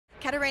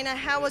Katarina,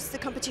 how was the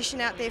competition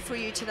out there for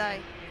you today?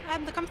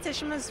 The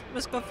competition was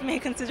good for me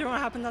considering what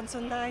happened on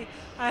Sunday.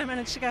 I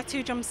managed to get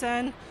 2 jumps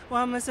in.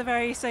 One was a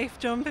very safe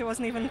jump, it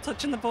wasn't even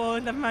touching the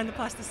board, never mind the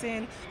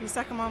plasticine. And the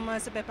second one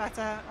was a bit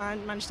better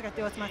and managed to get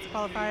the automatic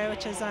qualifier,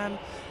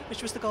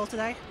 which was the goal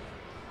today.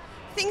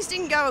 Things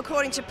didn't go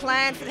according to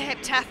plan for the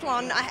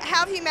heptathlon.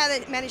 How have you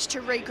managed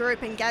to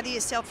regroup and gather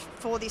yourself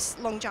for this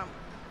long jump?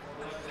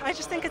 I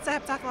just think it's a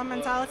heptathlon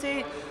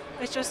mentality.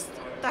 It's just,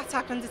 that's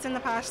happened, it's in the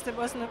past, it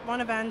wasn't one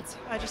event.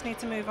 I just need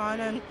to move on,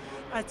 and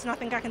it's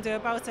nothing I can do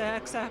about it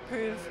except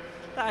prove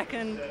that I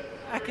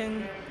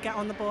can get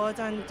on the board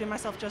and do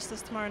myself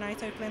justice tomorrow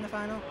night, hopefully in the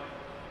final.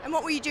 And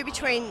what will you do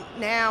between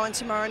now and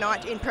tomorrow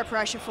night in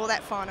preparation for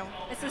that final?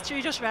 It's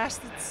literally just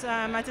rest.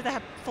 I did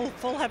a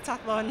full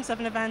heptathlon,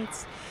 7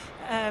 events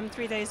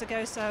 3 days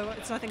ago, so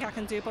it's nothing I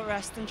can do but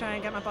rest and try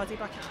and get my body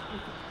back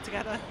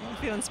together and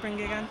feeling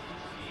springy again.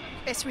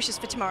 Best wishes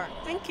for tomorrow.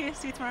 Thank you,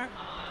 see you tomorrow.